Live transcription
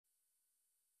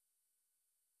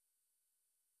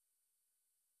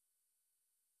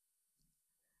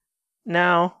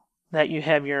Now that you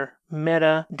have your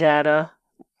metadata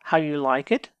how you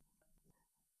like it,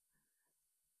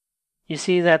 you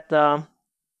see that the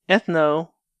ethno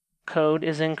code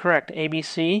is incorrect.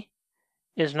 ABC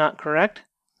is not correct.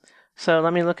 So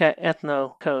let me look at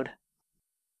ethno code.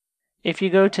 If you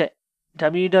go to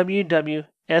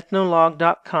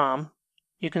www.ethnolog.com,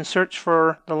 you can search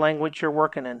for the language you're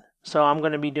working in. So I'm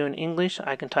going to be doing English.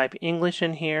 I can type English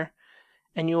in here,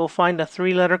 and you will find a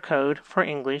 3-letter code for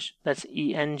English that's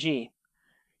ENG.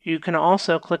 You can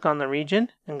also click on the region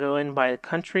and go in by the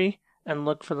country and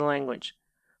look for the language.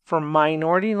 For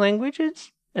minority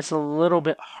languages, it's a little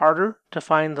bit harder to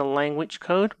find the language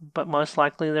code, but most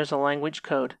likely there's a language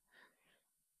code.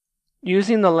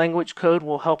 Using the language code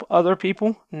will help other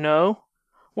people know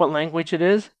what language it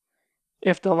is.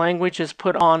 If the language is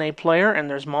put on a player and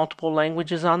there's multiple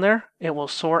languages on there, it will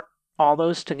sort all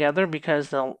those together because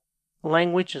the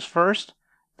language is first,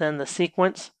 then the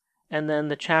sequence, and then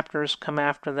the chapters come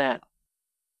after that.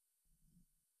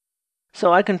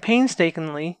 So I can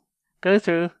painstakingly go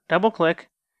through, double click,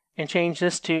 and change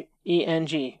this to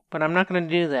ENG, but I'm not going to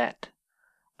do that.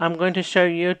 I'm going to show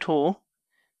you a tool.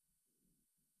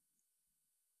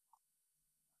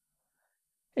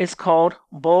 It's called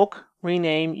Bulk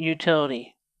Rename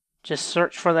Utility. Just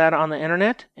search for that on the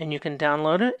internet and you can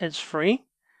download it. It's free.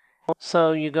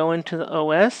 So you go into the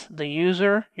OS, the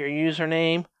user, your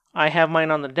username. I have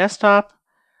mine on the desktop.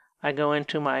 I go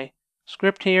into my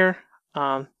script here,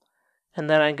 and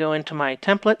then I go into my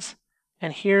templates,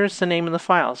 and here's the name of the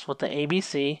files with the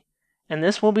ABC, and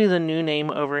this will be the new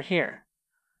name over here.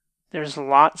 There's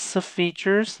lots of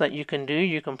features that you can do,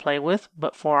 you can play with,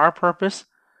 but for our purpose,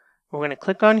 we're going to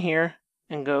click on here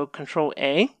and go Control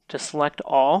A to select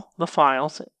all the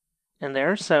files in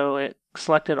there. So it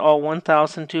selected all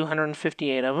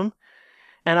 1,258 of them.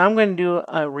 And I'm going to do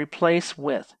a replace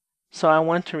with. So I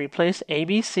want to replace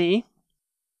ABC.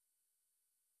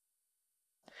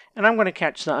 And I'm going to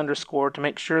catch the underscore to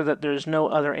make sure that there's no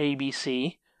other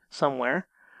ABC somewhere.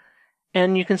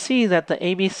 And you can see that the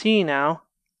ABC now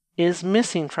is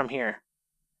missing from here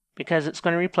because it's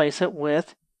going to replace it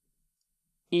with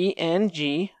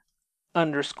ENG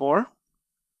underscore.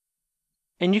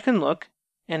 And you can look,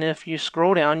 and if you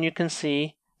scroll down, you can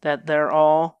see that they're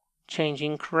all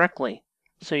changing correctly.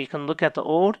 So you can look at the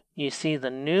old, you see the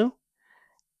new,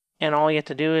 and all you have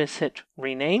to do is hit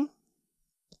rename,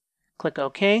 click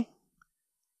OK.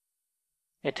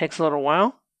 It takes a little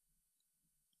while.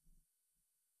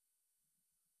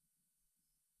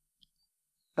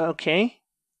 Okay,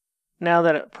 now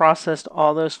that it processed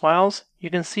all those files, you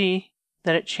can see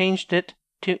that it changed it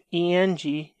to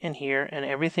ENG in here, and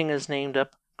everything is named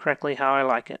up correctly how I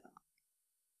like it.